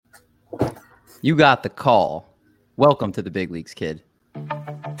You got the call. Welcome to the big leagues, kid.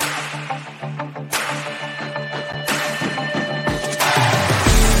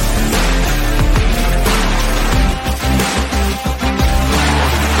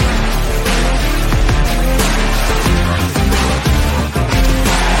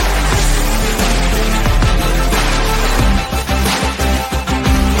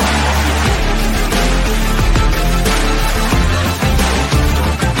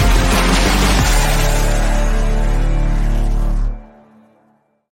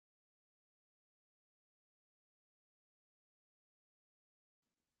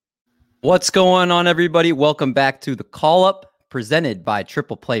 What's going on, everybody? Welcome back to the Call Up presented by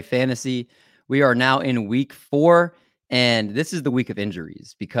Triple Play Fantasy. We are now in week 4, and this is the week of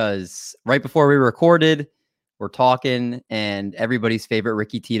injuries because right before we recorded, we're talking, and everybody's favorite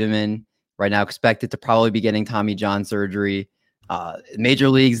Ricky Tiedemann right now expected to probably be getting Tommy John surgery. Major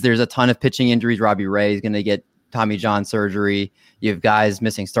leagues, there's a ton of pitching injuries. Robbie Ray is going to get Tommy John surgery. You have guys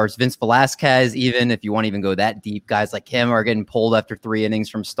missing starts. Vince Velasquez, even if you want to even go that deep, guys like him are getting pulled after 3 innings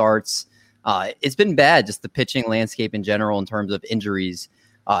from starts. It's been bad, just the pitching landscape in general in terms of injuries.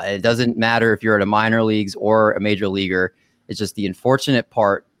 It doesn't matter if you're at a minor leagues or a major leaguer. It's just the unfortunate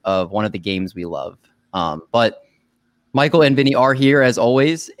part of one of the games we love. But Michael and Vinny are here as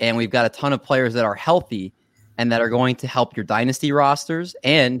always, and we've got a ton of players that are healthy and that are going to help your dynasty rosters,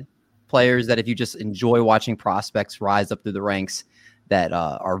 and players that if you just enjoy watching prospects rise up through the ranks that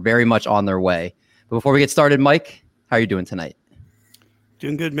are very much on their way. But before we get started, Mike, how are you doing tonight?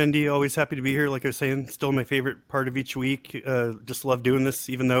 Doing good, Mindy. Always happy to be here. Like I was saying, still my favorite part of each week. Just love doing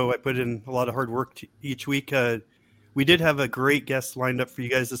this, even though I put in a lot of hard work each week. We did have a great guest lined up for you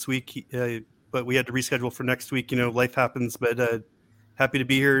guys this week, but we had to reschedule for next week. You know, life happens, but happy to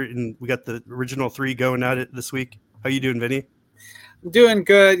be here. And we got the original 3 going at it this week. How you doing, Vinny? I'm doing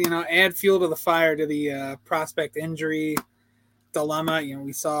good. You know, add fuel to the fire to the prospect injury dilemma. You know,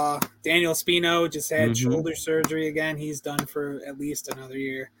 we saw Daniel Spino just had shoulder surgery again. He's done for at least another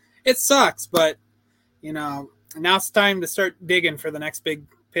year. It sucks, but you know, now it's time to start digging for the next big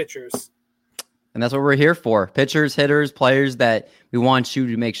pitchers. And that's what we're here for. Pitchers, hitters, players that we want you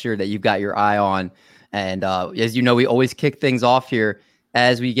to make sure that you've got your eye on. And as you know, we always kick things off here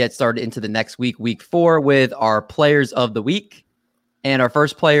as we get started into the next week, week 4, with our players of the week. And our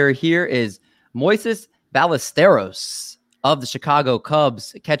first player here is Moises Ballesteros of the Chicago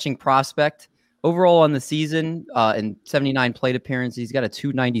Cubs, catching prospect. Overall on the season, in 79 plate appearances, he's got a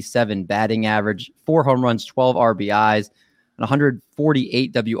 .297 batting average, 4 home runs, 12 RBIs, and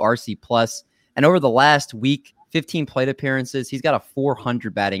 148 WRC plus. And over the last week, 15 plate appearances, he's got a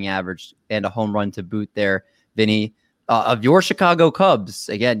 .400 batting average and a home run to boot there. Vinny, of your Chicago Cubs,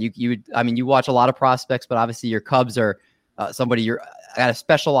 again, you watch a lot of prospects, but obviously your Cubs are somebody I got a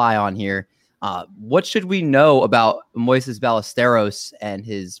special eye on here. What should we know about Moises Ballesteros and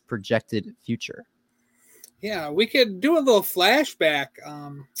his projected future? Yeah, we could do a little flashback.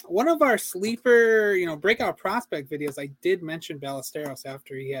 One of our sleeper, breakout prospect videos, I did mention Ballesteros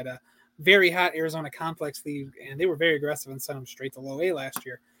after he had a very hot Arizona complex league, and they were very aggressive and sent him straight to low A last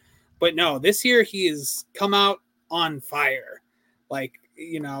year. But no, this year he has come out on fire. Like,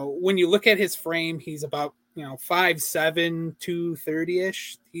 when you look at his frame, he's about 5'7",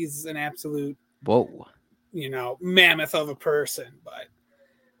 230-ish. He's an absolute, mammoth of a person. But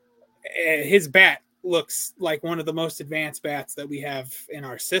his bat looks like one of the most advanced bats that we have in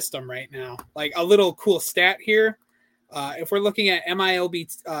our system right now. Like, a little cool stat here. If we're looking at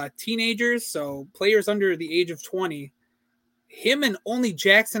MLB teenagers, so players under the age of 20, him and only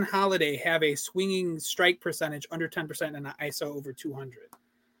Jackson Holliday have a swinging strike percentage under 10% and an ISO over 200.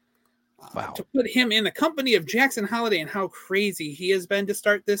 Wow. To put him in the company of Jackson Holliday and how crazy he has been to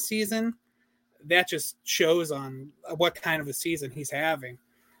start this season, that just shows on what kind of a season he's having.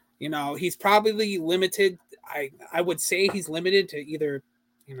 He's probably limited. I would say he's limited to either,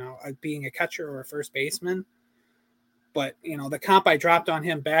 being a catcher or a first baseman. But, the comp I dropped on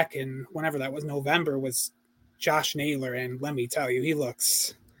him back in whenever that was November was Josh Naylor. And let me tell you,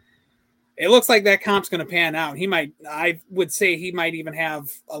 it looks like that comp's going to pan out. I would say he might even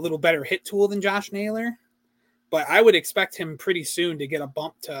have a little better hit tool than Josh Naylor, but I would expect him pretty soon to get a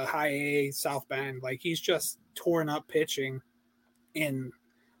bump to high A South Bend. Like, he's just torn up pitching in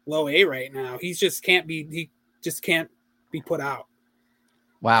low A right now. He just can't be put out.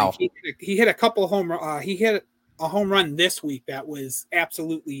 Wow. Like, he hit a couple he hit a home run this week that was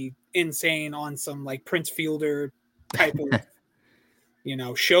absolutely insane on some like Prince Fielder type of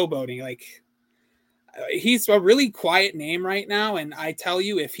showboating. Like, he's a really quiet name right now, and I tell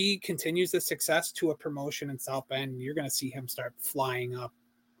you, if he continues the success to a promotion in South Bend, you're going to see him start flying up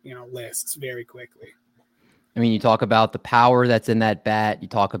lists very quickly. I mean, you talk about the power that's in that bat. You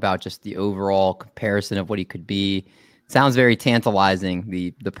talk about just the overall comparison of what he could be. Sounds very tantalizing,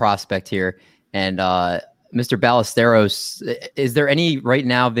 the prospect here. And Mr. Ballesteros, is there any right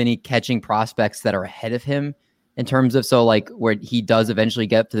now, Vinny, catching prospects that are ahead of him in terms of, so like where he does eventually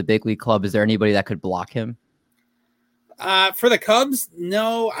get to the big league club? Is there anybody that could block him? For the Cubs,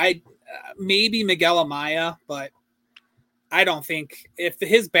 no. Maybe Miguel Amaya, but I don't think if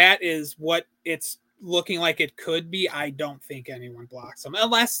his bat is what it's looking like it could be, I don't think anyone blocks him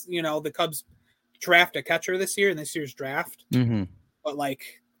unless, the Cubs draft a catcher this year in this year's draft. Mm-hmm. But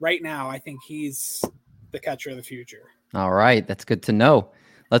like right now, I think he's the catcher of the future. All right. That's good to know.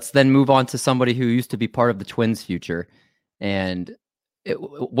 Let's then move on to somebody who used to be part of the Twins' future and it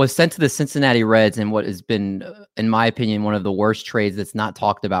was sent to the Cincinnati Reds in what has been, in my opinion, one of the worst trades that's not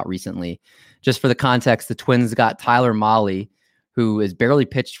talked about recently. Just for the context, the Twins got Tyler Mahle, who has barely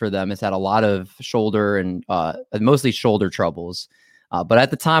pitched for them. Has had a lot of shoulder and mostly shoulder troubles. But at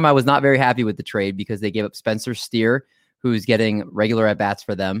the time, I was not very happy with the trade because they gave up Spencer Steer, who's getting regular at-bats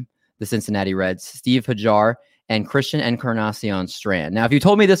for them, the Cincinnati Reds, Steve Hajar, and Christian Encarnacion Strand. Now, if you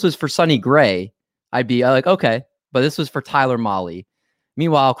told me this was for Sonny Gray, I'd be like, okay, but this was for Tyler Mahle.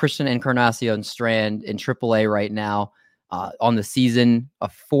 Meanwhile, Christian Encarnacion Strand in AAA right now on the season, a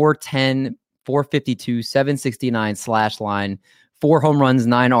 410, 452, 769 slash line, 4 home runs,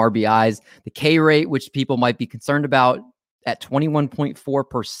 9 RBIs. The K rate, which people might be concerned about, at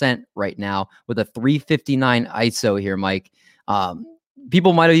 21.4% right now with a 359 ISO here, Mike.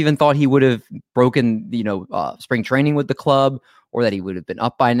 People might have even thought he would have broken, spring training with the club or that he would have been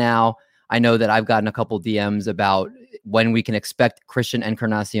up by now. I know that I've gotten a couple DMs about when we can expect Christian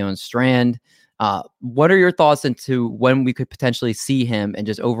Encarnacion Strand. What are your thoughts into when we could potentially see him, and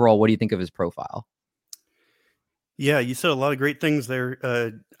just overall, what do you think of his profile? Yeah, you said a lot of great things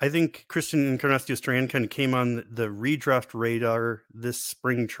there. I think Christian Encarnacion Strand kind of came on the redraft radar this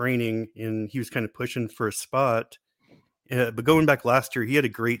spring training, and he was kind of pushing for a spot. But going back last year, he had a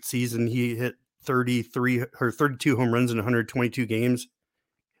great season. He hit 33 or 32 home runs in 122 games.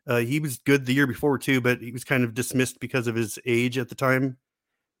 He was good the year before too, but he was kind of dismissed because of his age at the time.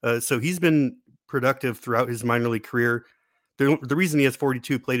 So he's been productive throughout his minor league career. The reason he has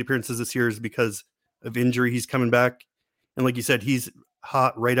 42 plate appearances this year is because of injury. He's coming back. And like you said, he's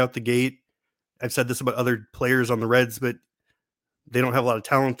hot right out the gate. I've said this about other players on the Reds, but they don't have a lot of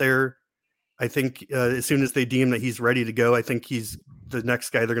talent there. I think as soon as they deem that he's ready to go, I think he's the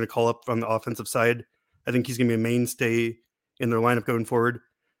next guy they're going to call up on the offensive side. I think he's going to be a mainstay in their lineup going forward.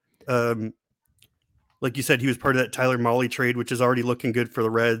 Like you said, he was part of that Tyler Mahle trade, which is already looking good for the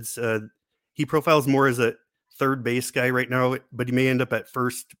Reds. He profiles more as a third base guy right now, but he may end up at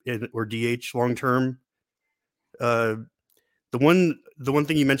first or DH long term. The one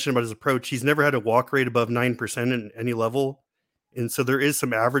thing you mentioned about his approach, he's never had a walk rate above 9% in any level. And so there is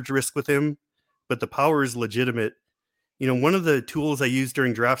some average risk with him, but the power is legitimate. One of the tools I used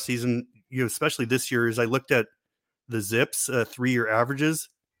during draft season, especially this year, is I looked at the ZiPS 3-year averages.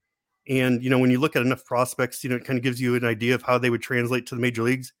 And, when you look at enough prospects, it kind of gives you an idea of how they would translate to the major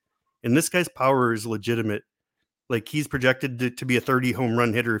leagues. And this guy's power is legitimate. Like, he's projected to be a 30 home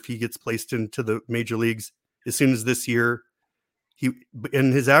run hitter if he gets placed into the major leagues as soon as this year.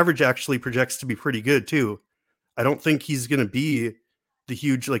 And his average actually projects to be pretty good too. I don't think he's going to be the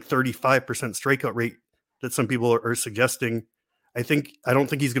huge, 35% strikeout rate that some people are suggesting. I don't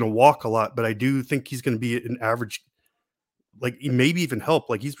think he's going to walk a lot, but I do think he's going to be an average, maybe even help.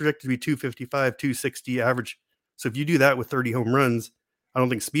 He's projected to be 255, 260 average. So if you do that with 30 home runs, I don't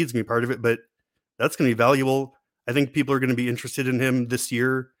think speed's going to be part of it, but that's going to be valuable. I think people are going to be interested in him this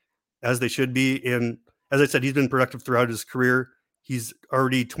year, as they should be. And as I said, he's been productive throughout his career. He's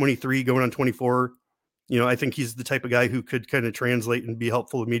already 23 going on 24. I think he's the type of guy who could kind of translate and be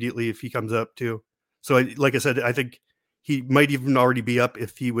helpful immediately if he comes up too. So like I said, I think he might even already be up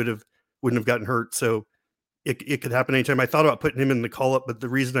if he wouldn't have gotten hurt. So it could happen anytime. I thought about putting him in the call-up, but the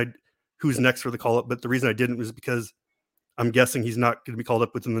reason who's next for the call-up, but the reason I didn't was because I'm guessing he's not going to be called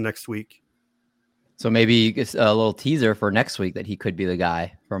up within the next week. So maybe it's a little teaser for next week that he could be the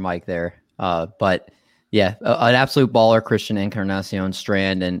guy for Mike there. But yeah, an absolute baller, Christian Encarnacion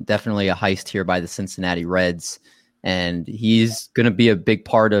Strand, and definitely a heist here by the Cincinnati Reds. And he's going to be a big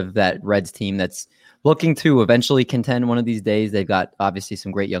part of that Reds team that's looking to eventually contend one of these days. They've got obviously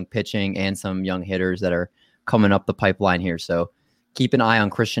some great young pitching and some young hitters that are coming up the pipeline here. So keep an eye on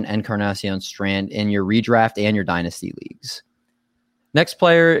Christian Encarnacion Strand in your redraft and your dynasty leagues. Next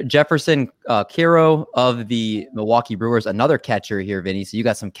player, Jefferson Kiro of the Milwaukee Brewers, another catcher here, Vinny. So you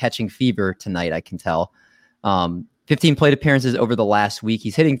got some catching fever tonight, I can tell. 15 plate appearances over the last week.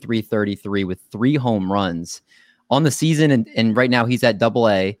 He's hitting .333 with 3 home runs on the season. And right now he's at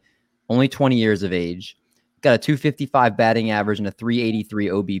Double-A, only 20 years of age. Got a .255 batting average and a .383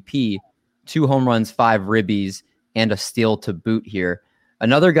 OBP, 2 home runs, 5 ribbies, and a steal to boot here.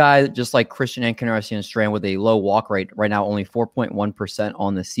 Another guy, just like Christian Encarnacion Strand, with a low walk rate right now, only 4.1%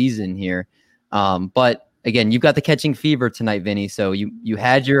 on the season here. But again, you've got the catching fever tonight, Vinny. So you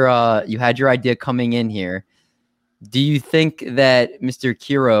had your idea coming in here. Do you think that Mr.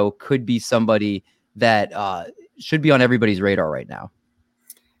 Kiro could be somebody that should be on everybody's radar right now?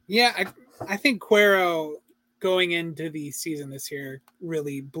 Yeah, I think Cuero going into the season this year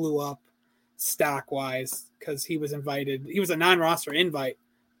really blew up stock-wise because he was invited. He was a non-roster invite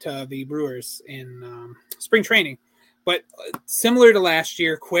to the Brewers in spring training. But similar to last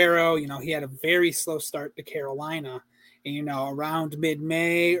year, Cuero, he had a very slow start to Carolina. And, around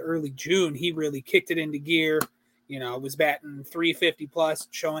mid-May, early June, he really kicked it into gear. Was batting .350 plus,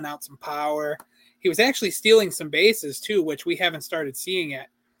 showing out some power. He was actually stealing some bases too, which we haven't started seeing yet.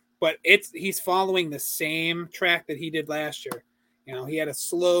 But he's following the same track that he did last year. He had a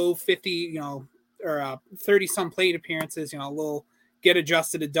slow 50, or 30 some plate appearances. A little get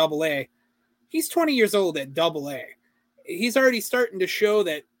adjusted to Double-A. He's 20 years old at Double-A. He's already starting to show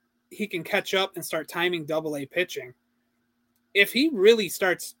that he can catch up and start timing Double-A pitching. If he really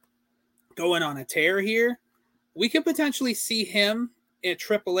starts going on a tear here, we could potentially see him at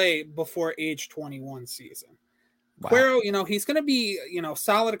Triple-A before age 21 season. Wow. Cuero, he's going to be,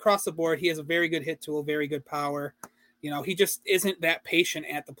 solid across the board. He has a very good hit tool, very good power. He just isn't that patient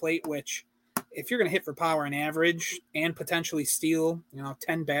at the plate, which if you're going to hit for power and average and potentially steal,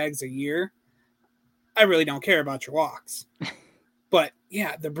 10 bags a year, I really don't care about your walks. But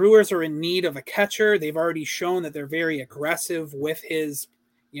yeah, the Brewers are in need of a catcher. They've already shown that they're very aggressive with his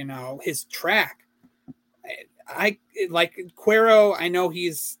track. I like Cuero. I know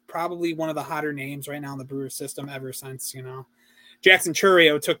he's probably one of the hotter names right now in the Brewers system ever since, Jackson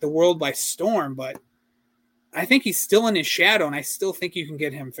Chourio took the world by storm, but I think he's still in his shadow, and I still think you can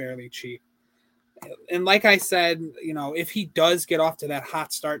get him fairly cheap. And like I said, if he does get off to that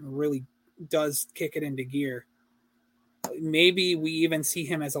hot start and really does kick it into gear, maybe we even see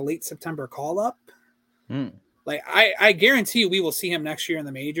him as a late September call-up. Like I guarantee you we will see him next year in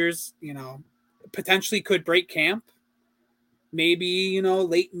the majors, potentially could break camp. Maybe,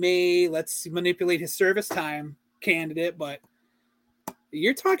 late May, let's manipulate his service time candidate. But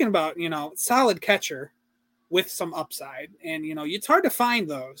you're talking about, solid catcher with some upside. And, it's hard to find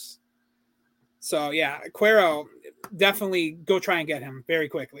those. So, yeah, Cuero, definitely go try and get him very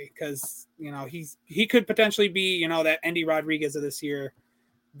quickly because, he could potentially be, that Andy Rodriguez of this year.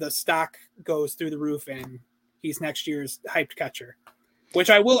 The stock goes through the roof and he's next year's hyped catcher. Which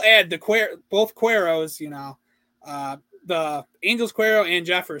I will add, both Cueros, the Angels Cuero and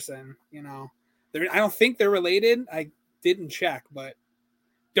Jefferson, I don't think they're related. I didn't check, but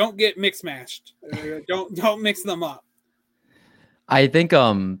don't get mixed matched. Don't mix them up. I think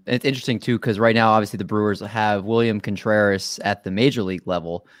it's interesting too because right now, obviously, the Brewers have William Contreras at the major league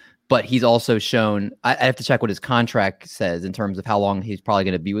level, but he's also shown. I have to check what his contract says in terms of how long he's probably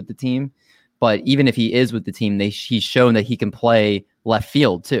going to be with the team. But even if he is with the team, he's shown that he can play left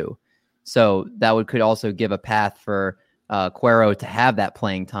field too. So that could also give a path for Cuero to have that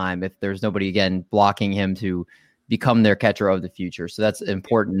playing time if there's nobody, again, blocking him to become their catcher of the future. So that's an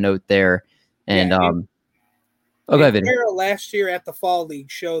important note there. And go ahead, Vinny. Cuero last year at the Fall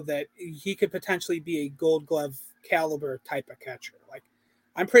League showed that he could potentially be a Gold Glove caliber type of catcher. Like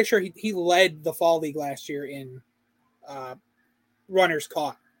I'm pretty sure he led the Fall League last year in runners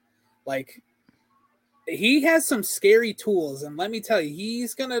caught. Like he has some scary tools, and let me tell you,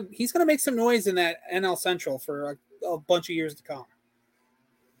 he's gonna make some noise in that NL Central for a bunch of years to come.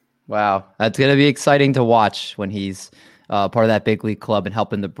 Wow, that's gonna be exciting to watch when he's part of that big league club and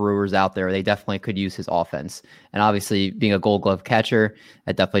helping the Brewers out there. They definitely could use his offense, and obviously being a Gold Glove catcher,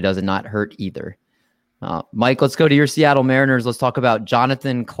 that definitely does not hurt either. Mike, let's go to your Seattle Mariners. Let's talk about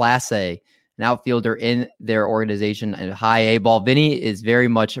Jonathan Clase, an outfielder in their organization at high A ball. Vinny is very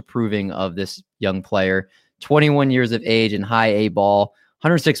much approving of this young player, 21 years of age in high A ball,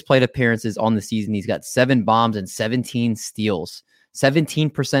 106 plate appearances on the season. He's got 7 bombs and 17 steals,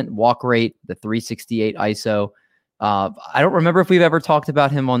 17% walk rate, the 368 ISO. I don't remember if we've ever talked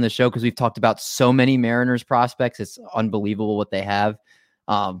about him on the show because we've talked about so many Mariners prospects. It's unbelievable what they have.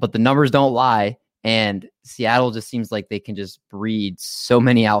 But the numbers don't lie. And Seattle just seems like they can just breed so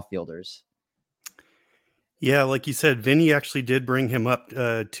many outfielders. Yeah, like you said, Vinny actually did bring him up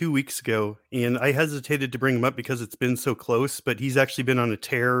 2 weeks ago, and I hesitated to bring him up because it's been so close, but he's actually been on a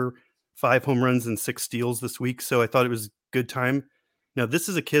tear 5 home runs and 6 steals this week. So I thought it was a good time. Now, this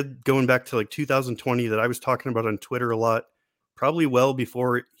is a kid going back to like 2020 that I was talking about on Twitter a lot, probably well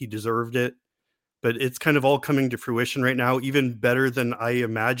before he deserved it. But it's kind of all coming to fruition right now, even better than I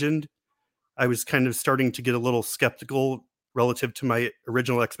imagined. I was kind of starting to get a little skeptical relative to my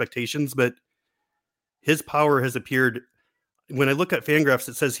original expectations, but his power has appeared. When I look at Fangraphs,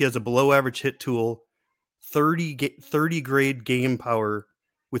 it says he has a below average hit tool, 30 grade game power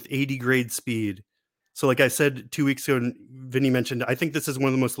with 80 grade speed. So like I said 2 weeks ago, and Vinny mentioned, I think this is one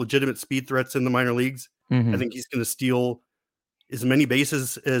of the most legitimate speed threats in the minor leagues. I think he's going to steal as many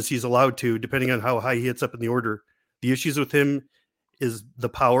bases as he's allowed to, depending on how high he hits up in the order. The issues with him is the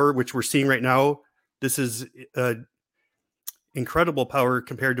power, which we're seeing right now. This is incredible power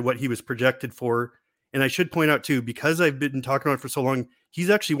compared to what he was projected for. And I should point out too, because I've been talking about it for so long, he's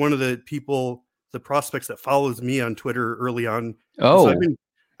actually one of the prospects that follows me on Twitter early on. Oh, so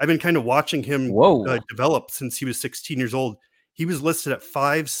I've been kind of watching him develop since he was 16 years old. He was listed at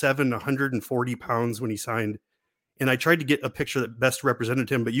 5'7", 140 pounds when he signed. And I tried to get a picture that best represented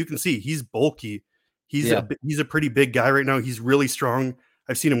him, but you can see he's bulky. He's a pretty big guy right now. He's really strong.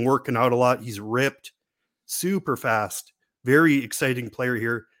 I've seen him working out a lot. He's ripped, super fast, very exciting player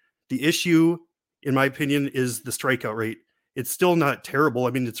here. The issue, in my opinion, is the strikeout rate. It's still not terrible.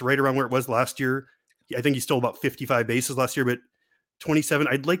 I mean, it's right around where it was last year. I think he stole about 55 bases last year, but 27.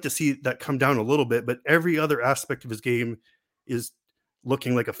 I'd like to see that come down a little bit, but every other aspect of his game is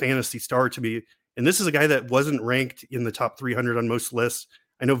looking like a fantasy star to me. And this is a guy that wasn't ranked in the top 300 on most lists.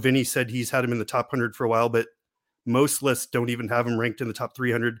 I know Vinny said he's had him in the top 100 for a while, but most lists don't even have him ranked in the top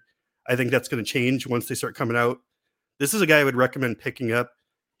 300. I think that's going to change once they start coming out. This is a guy I would recommend picking up,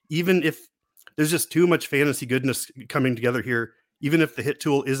 even if there's just too much fantasy goodness coming together here. Even if the hit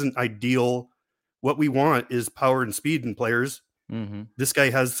tool isn't ideal, what we want is power and speed in players. This guy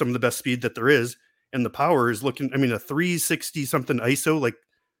has some of the best speed that there is, and the power is looking, I mean, a 360 something ISO, like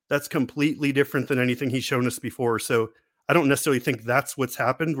that's completely different than anything he's shown us before. So I don't necessarily think that's what's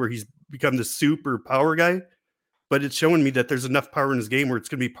happened where he's become this super power guy, but it's showing me that there's enough power in his game where it's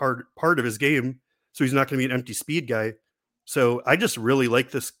going to be part of his game. So he's not going to be an empty speed guy. So I just really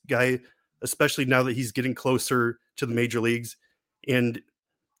like this guy, especially now that he's getting closer to the major leagues. And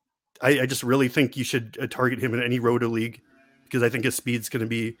I just really think you should target him in any roto league because I think his speed's going to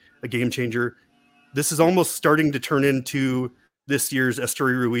be a game changer. This is almost starting to turn into this year's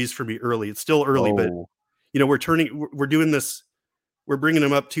Estory Ruiz for me early. It's still early, but you know, we're doing this. We're bringing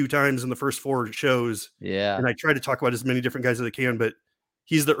him up 2 times in the first 4 shows. Yeah. And I try to talk about as many different guys as I can, but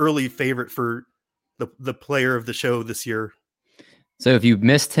he's the early favorite for the player of the show this year. So if you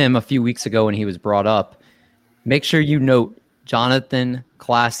missed him a few weeks ago when he was brought up, make sure you note Jonathan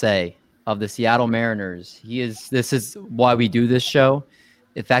Clase of the Seattle Mariners. This is why we do this show.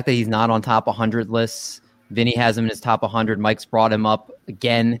 The fact that he's not on top 100 lists. Vinny has him in his top 100. Mike's brought him up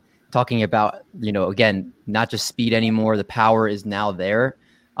again, talking about, again, not just speed anymore. The power is now there.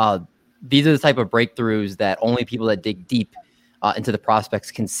 These are the type of breakthroughs that only people that dig deep into the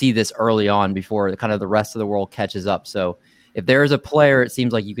prospects can see this early on before kind of the rest of the world catches up. So if there is a player it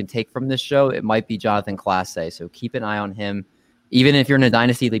seems like you can take from this show, it might be Jonathan Clase. So keep an eye on him. Even if you're in a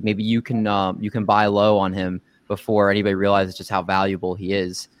dynasty league, maybe you can buy low on him before anybody realizes just how valuable he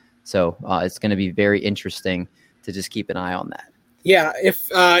is. So it's going to be very interesting to just keep an eye on that. Yeah,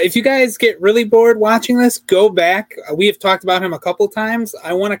 if you guys get really bored watching this, go back. We have talked about him a couple times.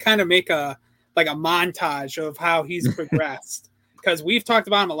 I want to kind of make a montage of how he's progressed because we've talked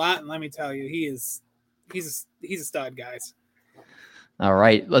about him a lot, and let me tell you, he's a stud, guys. All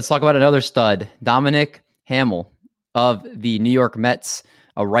right, let's talk about another stud, Dominic Hamill of the New York Mets,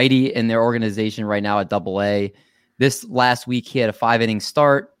 a righty in their organization right now at AA. This last week, he had a 5-inning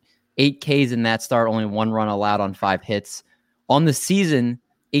start, 8 Ks in that start, only 1 run allowed on 5 hits. On the season,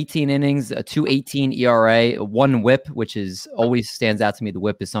 18 innings, a 2.18 ERA, 1 WHIP, which is always stands out to me. The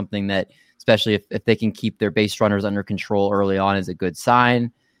WHIP is something that, especially if they can keep their base runners under control early on, is a good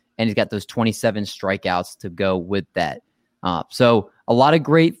sign. And he's got those 27 strikeouts to go with that. So a lot of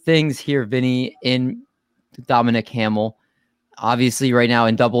great things here, Vinny, in Dominic Hamill. Obviously, right now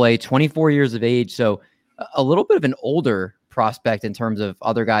in AA, 24 years of age. So a little bit of an older prospect in terms of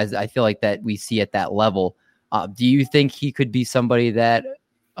other guys that I feel like that we see at that level. Do you think he could be somebody that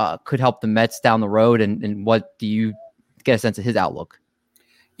could help the Mets down the road? And what do you get a sense of his outlook?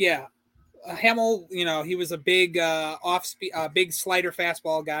 Yeah. Hamill, he was a big big slider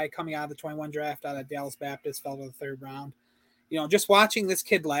fastball guy coming out of the 21 draft out of Dallas Baptist, fell to the 3rd round. Just watching this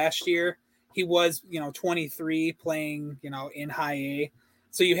kid last year, he was, 23 playing, in high A.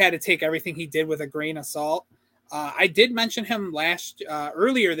 So you had to take everything he did with a grain of salt. I did mention him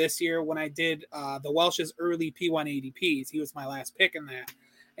earlier this year when I did the Welsh's early P1 ADPs. He was my last pick in that.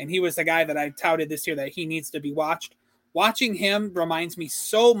 And he was the guy that I touted this year that he needs to be watched. Watching him reminds me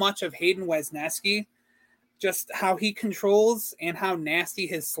so much of Hayden Wesneski, just how he controls and how nasty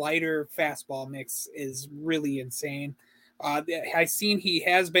his slider fastball mix is really insane. I've seen he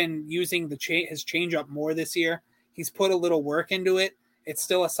has been using his changeup more this year. He's put a little work into it. It's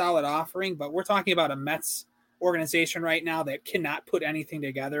still a solid offering, but we're talking about a Mets organization right now that cannot put anything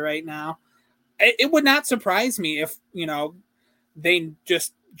together right now. It would not surprise me if, they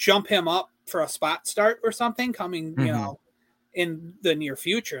just jump him up for a spot start or something coming, in the near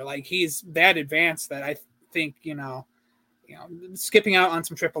future. Like, he's that advanced that I think, skipping out on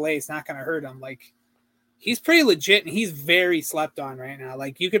some AAA is not going to hurt him. Like, he's pretty legit and he's very slept on right now.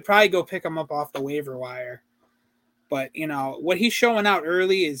 Like, you could probably go pick him up off the waiver wire. But, what he's showing out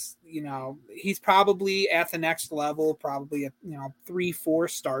early is, he's probably at the next level, probably a, 3-4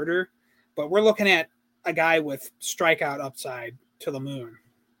 starter. But we're looking at a guy with strikeout upside to the moon.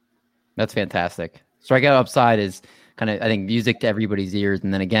 That's fantastic. Strikeout upside is kind of, I think, music to everybody's ears.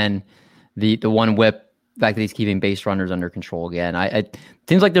 And then again, the one whip, the fact that he's keeping base runners under control again. It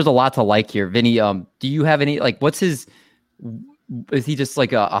seems like there's a lot to like here. Vinny, do you have any, is he just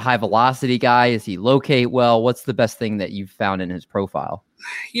like a high velocity guy? Is he locate well? What's the best thing that you've found in his profile?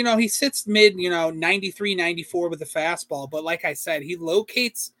 He sits mid, 93, 94 with the fastball. But like I said,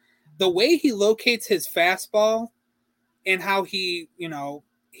 the way he locates his fastball and how he,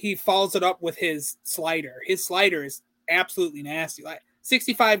 he follows it up with his slider. His slider is absolutely nasty. Like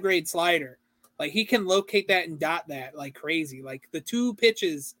 65 grade slider. Like, he can locate that and dot that like crazy. Like, the two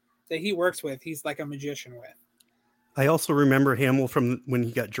pitches that he works with, he's like a magician with. I also remember Hamill from when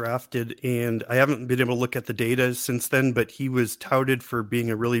he got drafted, and I haven't been able to look at the data since then, but he was touted for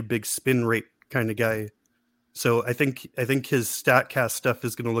being a really big spin rate kind of guy. So I think his StatCast stuff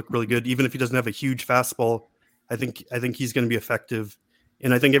is going to look really good, even if he doesn't have a huge fastball. I think he's going to be effective,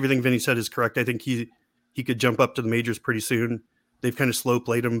 and I think everything Vinny said is correct. I think he could jump up to the majors pretty soon. They've kind of slow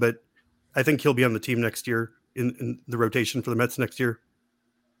played him, but I think he'll be on the team next year in the rotation for the Mets next year.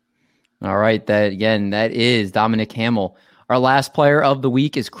 All right. That is Dominic Hamill. Our last player of the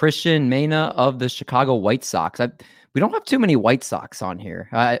week is Christian Mena of the Chicago White Sox. We don't have too many White Sox on here.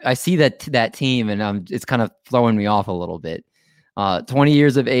 I see that team, and it's kind of throwing me off a little bit. 20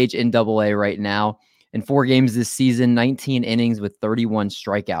 years of age in AA right now. In 4 games this season, 19 innings with 31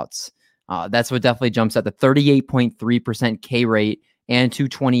 strikeouts. That's what definitely jumps at the 38.3% K rate and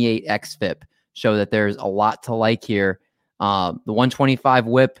 228 xFIP. Show that there's a lot to like here. The 125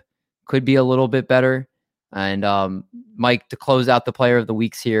 whip could be a little bit better. And Mike, to close out the player of the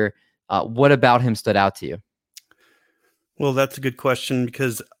weeks here, what about him stood out to you? Well, that's a good question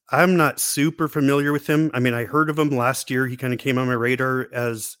because I'm not super familiar with him. I mean, I heard of him last year. He kind of came on my radar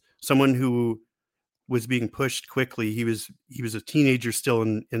as someone who was being pushed quickly. He was a teenager still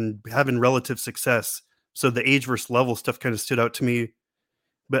and having relative success. So the age versus level stuff kind of stood out to me.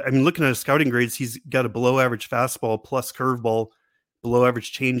 But I mean, looking at his scouting grades, he's got a below average fastball plus curveball, below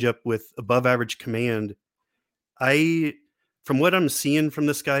average changeup with above average command. From what I'm seeing from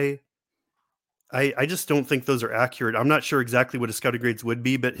this guy, I just don't think those are accurate. I'm not sure exactly what his scouting grades would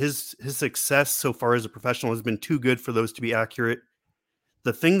be, but his success so far as a professional has been too good for those to be accurate.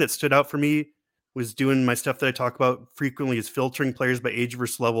 The thing that stood out for me was doing my stuff that I talk about frequently is filtering players by age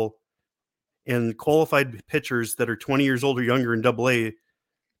versus level. And qualified pitchers that are 20 years old or younger in AA,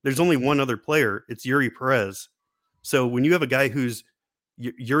 there's only one other player. It's Yuri Perez. So when you have a guy who's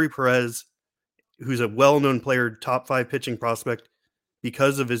Yuri Perez, who's a well-known player, top 5 pitching prospect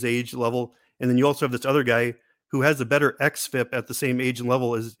because of his age level, and then you also have this other guy who has a better xFIP at the same age and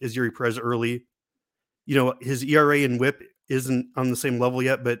level as Yuri Perez early. His ERA and WHIP isn't on the same level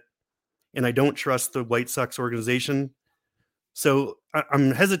yet, and I don't trust the White Sox organization. So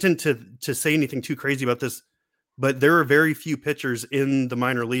I'm hesitant to say anything too crazy about this, but there are very few pitchers in the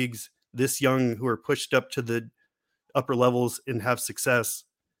minor leagues this young who are pushed up to the upper levels and have success.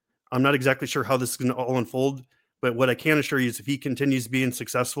 I'm not exactly sure how this is going to all unfold, but what I can assure you is if he continues being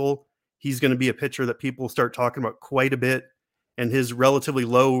successful, he's going to be a pitcher that people start talking about quite a bit, and his relatively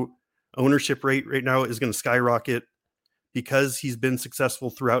low ownership rate right now is going to skyrocket because he's been successful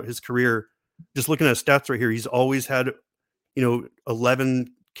throughout his career. Just looking at his stats right here, he's always had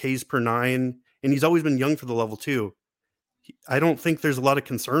 11 Ks per 9, and he's always been young for the level too. I don't think there's a lot of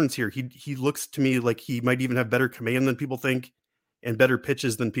concerns here. He looks to me like he might even have better command than people think and better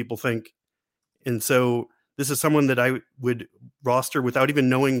pitches than people think. And so this is someone that I would roster without even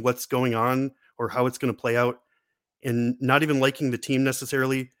knowing what's going on or how it's going to play out, and not even liking the team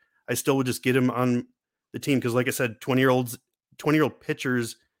necessarily. I still would just get him on the team. Because like I said, 20-year-old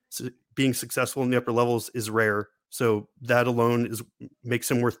pitchers being successful in the upper levels is rare. So that alone makes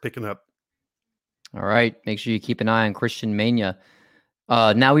him worth picking up. All right. Make sure you keep an eye on Christian Mania.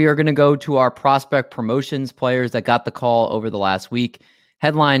 Now we are going to go to our prospect promotions players that got the call over the last week,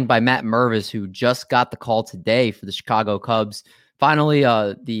 headlined by Matt Mervis, who just got the call today for the Chicago Cubs. Finally,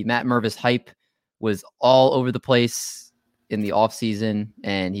 the Matt Mervis hype was all over the place in the offseason,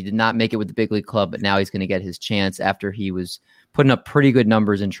 and he did not make it with the big league club, but now he's going to get his chance after he was putting up pretty good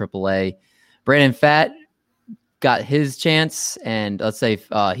numbers in AAA. Brandon Pfaadt got his chance, and let's say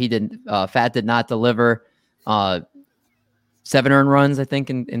Pfaadt did not deliver. 7 earned runs, I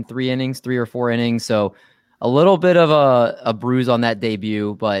think, in 3 or 4 innings. So a little bit of a bruise on that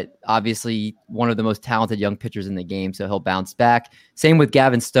debut, but obviously one of the most talented young pitchers in the game, so he'll bounce back. Same with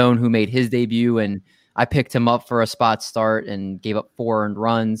Gavin Stone, who made his debut, and I picked him up for a spot start and gave up 4 earned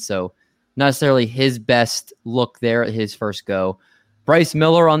runs, so not necessarily his best look there at his first go. Bryce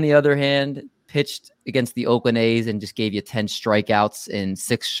Miller, on the other hand, pitched against the Oakland A's and just gave you 10 strikeouts in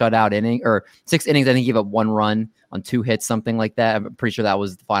 6 innings. I think he gave up 1 run on 2 hits, something like that. I'm pretty sure that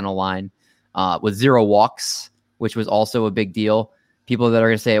was the final line. With 0 walks, which was also a big deal. People that are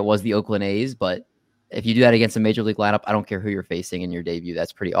going to say it was the Oakland A's, but if you do that against a major league lineup, I don't care who you're facing in your debut.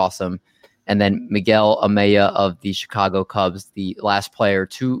 That's pretty awesome. And then Miguel Amaya of the Chicago Cubs, the last player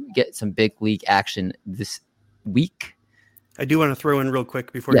to get some big league action this week. I do want to throw in real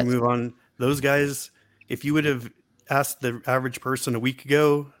quick before you move on. Those guys, if you would have asked the average person a week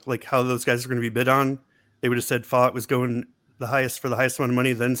ago, like how those guys are going to be bid on, they would have said Pfaadt was going the highest for the highest amount of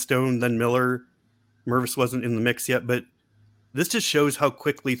money, then Stone, then Miller. Mervis wasn't in the mix yet, but this just shows how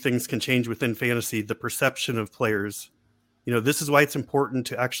quickly things can change within fantasy, the perception of players. This is why it's important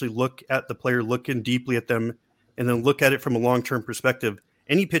to actually look at the player, look in deeply at them, and then look at it from a long-term perspective.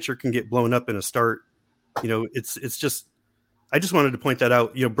 Any pitcher can get blown up in a start. It's just, I just wanted to point that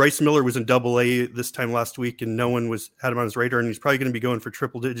out. Bryce Miller was in AA this time last week, and no one had him on his radar, and he's probably going to be going for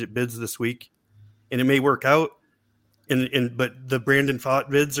triple-digit bids this week, and it may work out. But the Brandon Pfaadt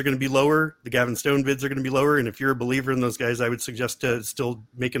bids are going to be lower. The Gavin Stone bids are going to be lower. And if you're a believer in those guys, I would suggest still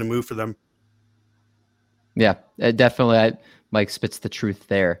making a move for them. Yeah, definitely. Mike spits the truth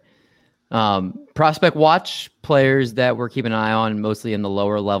there. Prospect watch players that we're keeping an eye on, mostly in the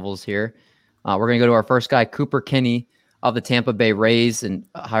lower levels here. We're going to go to our first guy, Cooper Kinney of the Tampa Bay Rays, and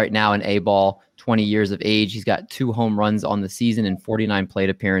right now in A-ball, 20 years of age. He's got 2 home runs on the season and 49 plate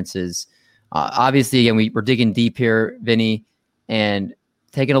appearances. Obviously, again, we're digging deep here, Vinny, and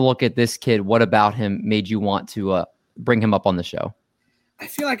taking a look at this kid. What about him made you want to bring him up on the show? I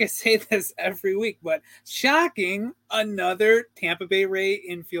feel like I say this every week, but shocking, another Tampa Bay Ray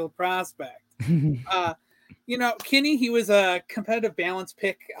infield prospect. Kinney, he was a competitive balance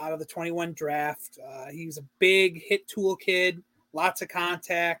pick out of the 21 draft. He was a big hit tool kid, lots of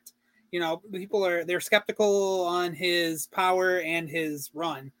contact. They're skeptical on his power and his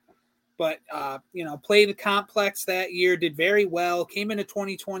run. But, played complex that year, did very well, came into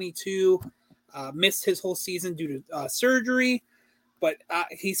 2022, missed his whole season due to surgery. But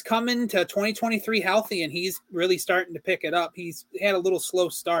he's coming to 2023 healthy, and he's really starting to pick it up. He's had a little slow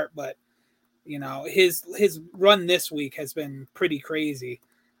start, but, his run this week has been pretty crazy.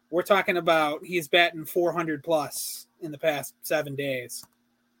 We're talking about he's batting 400 plus in the past 7 days.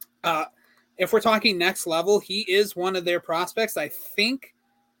 If we're talking next level, he is one of their prospects. I think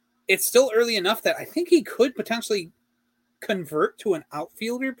it's still early enough that I think he could potentially convert to an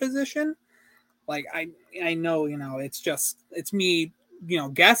outfielder position. Like I know, it's me,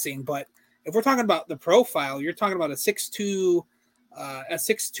 guessing, but if we're talking about the profile, you're talking about a 6'2",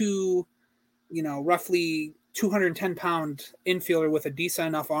 roughly 210-pound infielder with a decent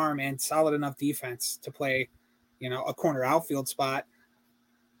enough arm and solid enough defense to play, a corner outfield spot.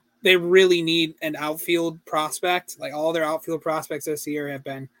 They really need an outfield prospect. Like all their outfield prospects this year have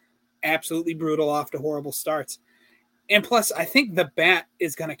been absolutely brutal off to horrible starts. And plus, I think the bat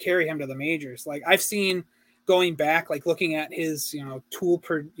is going to carry him to the majors. Like I've seen going back, like looking at his, tool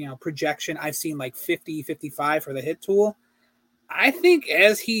projection, I've seen like 50, 55 for the hit tool. I think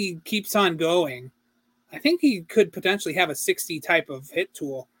as he keeps on going, I think he could potentially have a 60 type of hit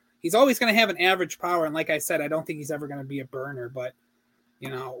tool. He's always going to have an average power. And like I said, I don't think he's ever going to be a burner, but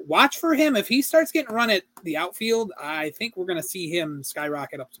watch for him. If he starts getting run at the outfield, I think we're going to see him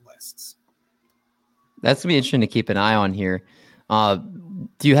skyrocket up some lists. That's going to be interesting to keep an eye on here.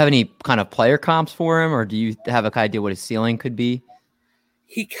 Do you have any kind of player comps for him, or do you have an idea what his ceiling could be?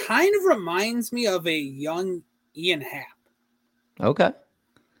 He kind of reminds me of a young Ian Happ. Okay.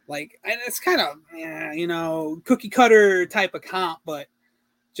 And it's kind of, cookie cutter type of comp, but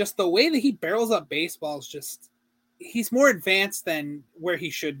just the way that he barrels up baseballs, just he's more advanced than where he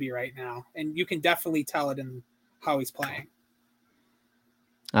should be right now. And you can definitely tell it in how he's playing.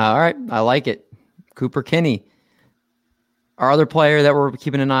 All right. I like it. Cooper Kinney. Our other player that we're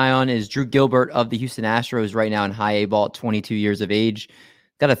keeping an eye on is Drew Gilbert of the Houston Astros right now in high A ball at 22 years of age.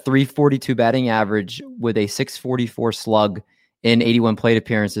 Got a 342 batting average with a 644 slug in 81 plate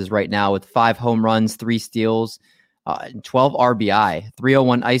appearances right now with 5 home runs, 3 steals, 12 RBI,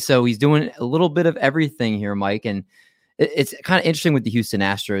 301 ISO. He's doing a little bit of everything here, Mike. And it's kind of interesting with the Houston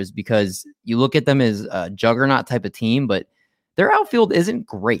Astros because you look at them as a juggernaut type of team, but their outfield isn't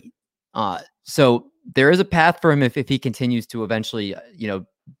great. So there is a path for him if he continues to eventually,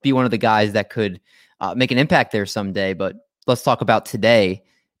 be one of the guys that could make an impact there someday. But let's talk about today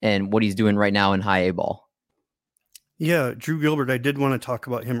and what he's doing right now in high A ball. Yeah, Drew Gilbert, I did want to talk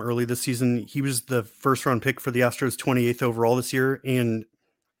about him early this season. He was the first round pick for the Astros, 28th overall this year. And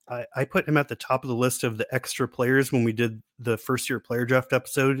I put him at the top of the list of the extra players when we did the first year player draft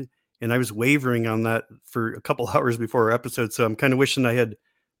episode. And I was wavering on that for a couple hours before our episode. So I'm kind of wishing I had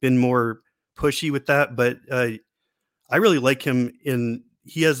been more pushy with that. But I really like him.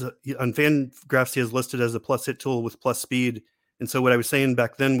 He has on FanGraphs, he has listed as a plus hit tool with plus speed. And so what I was saying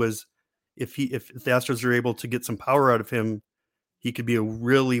back then was if the Astros are able to get some power out of him, he could be a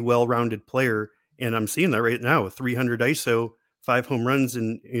really well-rounded player. And I'm seeing that right now, 300 ISO, 5 home runs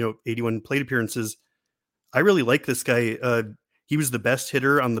and 81 plate appearances. I really like this guy. He was the best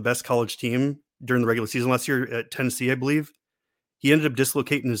hitter on the best college team during the regular season last year at Tennessee, I believe. He ended up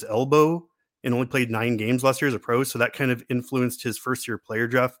dislocating his elbow and only played 9 games last year as a pro. So that kind of influenced his first year player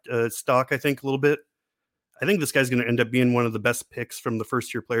draft stock, I think, a little bit. I think this guy's going to end up being one of the best picks from the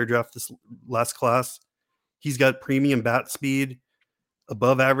first year player draft this last class. He's got premium bat speed,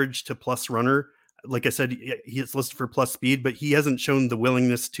 above average to plus runner. Like I said, he's listed for plus speed, but he hasn't shown the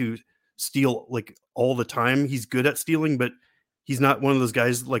willingness to steal like all the time. He's good at stealing, but he's not one of those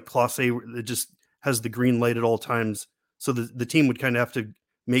guys like Clase that just has the green light at all times. So the team would kind of have to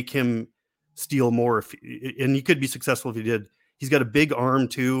make him steal more. And he could be successful if he did. He's got a big arm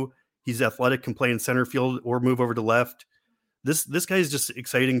too. He's athletic, can play in center field or move over to left. This guy is just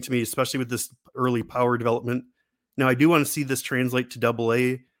exciting to me, especially with this early power development. Now, I do want to see this translate to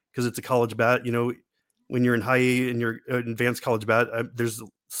AA because it's a college bat. When you're in high A and you're an advanced college bat, there's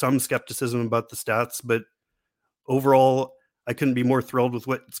some skepticism about the stats, but overall, I couldn't be more thrilled with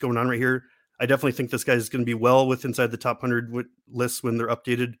what's going on right here. I definitely think this guy is going to be well inside the top 100 lists when they're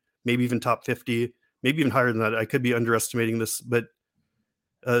updated, maybe even top 50, maybe even higher than that. I could be underestimating this, but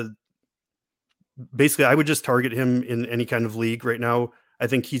basically, I would just target him in any kind of league right now. I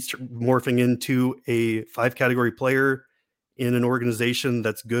think he's morphing into a 5-category player in an organization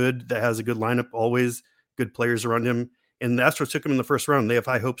that's good, that has a good lineup, always good players around him. And the Astros took him in the first round. They have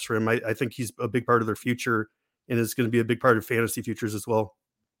high hopes for him. I think he's a big part of their future and is going to be a big part of fantasy futures as well.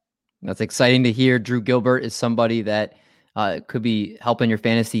 That's exciting to hear. Drew Gilbert is somebody that could be helping your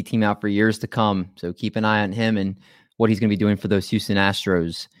fantasy team out for years to come. So keep an eye on him and what he's going to be doing for those Houston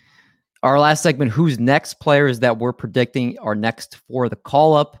Astros. Our last segment, who's next players that we're predicting are next for the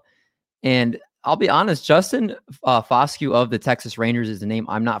call-up. And I'll be honest, Justin Foscue of the Texas Rangers is a name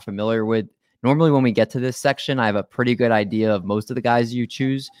I'm not familiar with. Normally when we get to this section, I have a pretty good idea of most of the guys you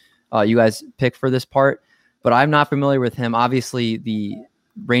guys pick for this part, but I'm not familiar with him. Obviously, the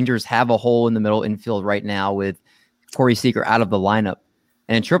Rangers have a hole in the middle infield right now with Corey Seager out of the lineup.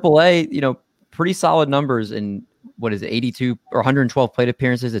 And in AAA, pretty solid numbers in 82 or 112 plate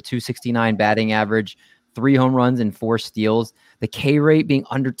appearances, a 269 batting average, 3 home runs and 4 steals. The K rate being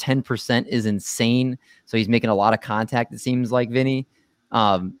under 10% is insane. So he's making a lot of contact, it seems like, Vinny.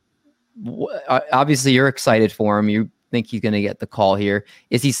 Obviously, you're excited for him. You think he's going to get the call here.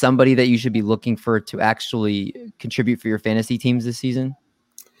 Is he somebody that you should be looking for to actually contribute for your fantasy teams this season?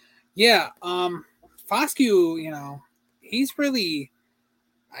 Yeah. Foscue, he's really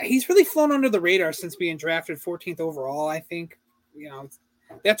flown under the radar since being drafted 14th overall. I think,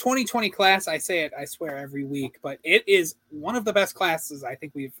 that 2020 class, I say it, I swear every week, but it is one of the best classes I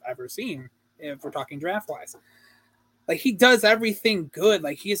think we've ever seen if we're talking draft wise. Like, he does everything good.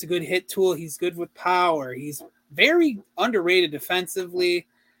 Like, he has a good hit tool. He's good with power. He's very underrated defensively.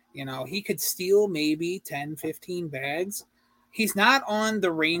 He could steal maybe 10, 15 bags. He's not on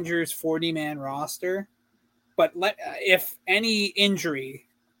the Rangers 40-man roster, but if any injury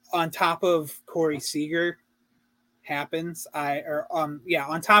on top of Corey Seager happens, on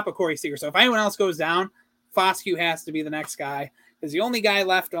top of Corey Seager. So if anyone else goes down, Foscue has to be the next guy, because the only guy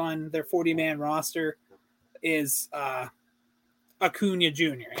left on their 40-man roster is Acuna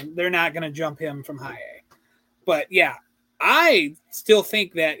Jr., and they're not going to jump him from high A. But yeah, I still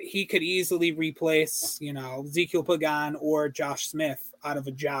think that he could easily replace, Ezekiel Pagan or Josh Smith out of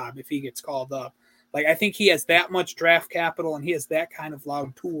a job if he gets called up. Like, I think he has that much draft capital and he has that kind of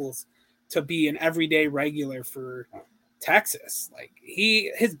loud tools to be an everyday regular for Texas. Like,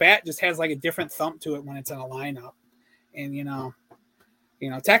 his bat just has like a different thump to it when it's in a lineup. And,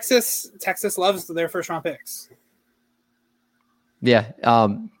 Texas loves their first round picks. Yeah.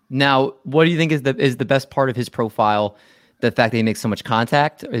 Now, what do you think is the best part of his profile? The fact that he makes so much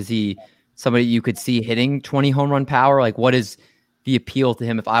contact? Is he somebody you could see hitting 20 home run power? Like, what is the appeal to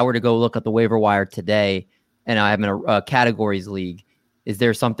him? If I were to go look at the waiver wire today and I'm in a categories league, is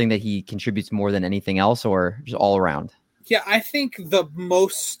there something that he contributes more than anything else, or just all around? Yeah, I think the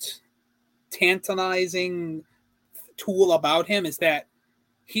most tantalizing tool about him is that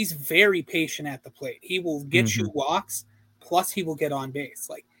he's very patient at the plate. He will get you walks, plus he will get on base.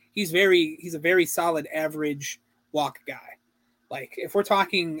 Like, he's a very solid average walk guy. Like, if we're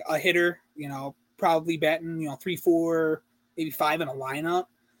talking a hitter, probably batting, 3-4, maybe 5 in a lineup,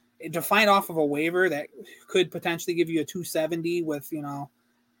 to find off of a waiver that could potentially give you a 270 with,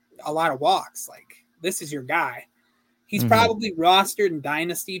 a lot of walks, like, this is your guy. He's probably rostered in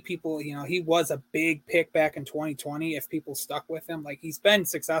Dynasty. People, he was a big pick back in 2020 if people stuck with him. Like, he's been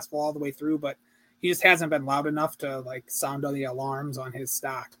successful all the way through, but he just hasn't been loud enough to, like, sound the alarms on his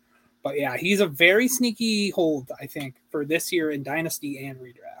stock. But yeah, he's a very sneaky hold, I think, for this year in Dynasty and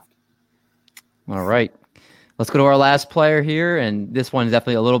redraft. All right. Let's go to our last player here. And this one is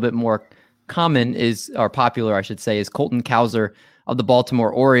definitely a little bit more popular, I should say, is Colton Cowser of the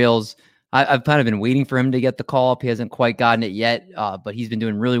Baltimore Orioles. I've kind of been waiting for him to get the call up. He hasn't quite gotten it yet, but he's been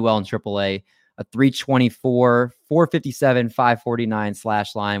doing really well in AAA. A 324, 457, 549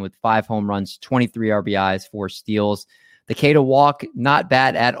 slash line with 5 home runs, 23 RBIs, 4 steals. The K to walk, not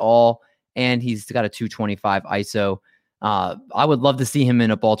bad at all. And he's got a 225 ISO. I would love to see him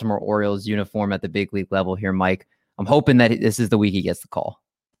in a Baltimore Orioles uniform at the big league level here, Mike. I'm hoping that this is the week he gets the call.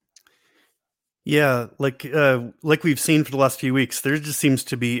 Yeah, like we've seen for the last few weeks, there just seems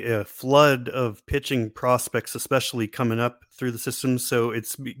to be a flood of pitching prospects, especially coming up through the system. So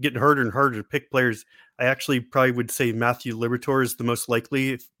it's getting harder and harder to pick players. I actually probably would say Matthew Liberatore is the most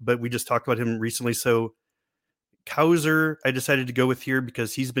likely, but we just talked about him recently. So Cowser, I decided to go with here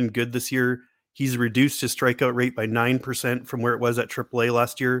because he's been good this year. He's reduced his strikeout rate by 9% from where it was at AAA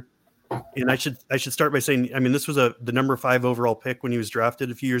last year. And I should start by saying, I mean, this was the number 5 overall pick when he was drafted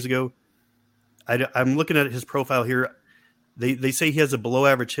a few years ago. I'm looking at his profile here. They say he has a below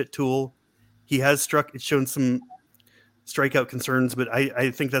average hit tool. He has shown some strikeout concerns, but I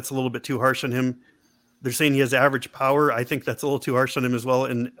think that's a little bit too harsh on him. They're saying he has average power. I think that's a little too harsh on him as well.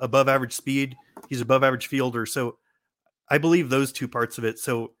 And above average speed, he's above average fielder. So I believe those two parts of it.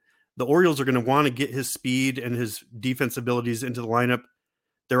 So the Orioles are going to want to get his speed and his defense abilities into the lineup.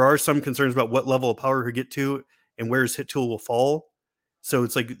 There are some concerns about what level of power he'll get to and where his hit tool will fall. So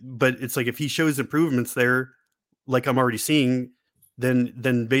it's like if he shows improvements there, like I'm already seeing,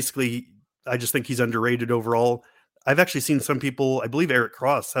 then basically I just think he's underrated overall. I've actually seen some people, I believe Eric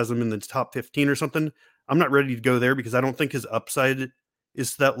Cross has him in the top 15 or something. I'm not ready to go there because I don't think his upside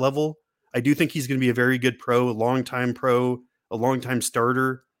is to that level. I do think he's going to be a very good pro, a long-time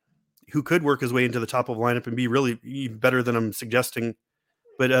starter who could work his way into the top of the lineup and be really better than I'm suggesting.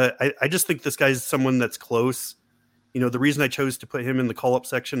 But I just think this guy's someone that's close. The reason I chose to put him in the call-up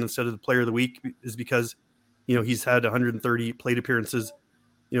section instead of the player of the week is because, he's had 130 plate appearances.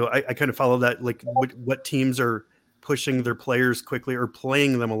 I kind of follow that, like what teams are pushing their players quickly or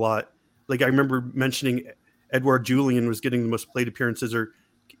playing them a lot. Like I remember mentioning Edouard Julien was getting the most plate appearances, or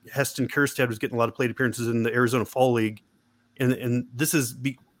Heston Kjerstad was getting a lot of plate appearances in the Arizona Fall League. And this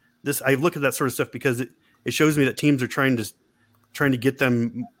I look at that sort of stuff because it shows me that teams are trying to get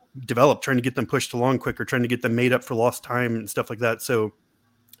them developed, trying to get them pushed along quicker, trying to get them made up for lost time and stuff like that. So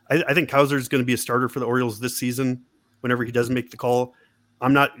I think Cowser is going to be a starter for the Orioles this season whenever he does make the call.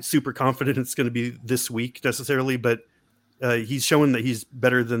 I'm not super confident it's going to be this week necessarily, but he's showing that he's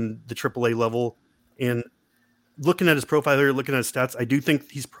better than the AAA level. And looking at his profile here, looking at his stats, I do think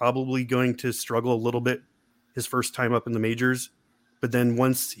he's probably going to struggle a little bit his first time up in the majors. But then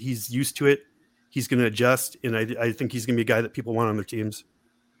once he's used to it, he's going to adjust. And I think he's going to be a guy that people want on their teams.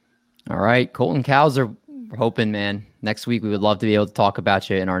 All right, Colton Cowser, we're hoping, man. Next week, we would love to be able to talk about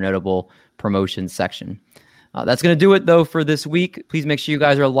you in our notable promotions section. That's going to do it, though, for this week. Please make sure you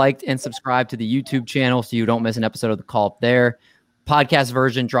guys are liked and subscribed to the YouTube channel so you don't miss an episode of the call up there. Podcast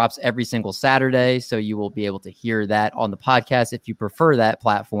version drops every single Saturday, so you will be able to hear that on the podcast if you prefer that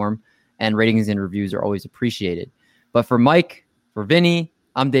platform, and ratings and reviews are always appreciated. But for Mike, for Vinny,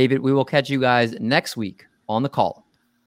 I'm David. We will catch you guys next week on the call up.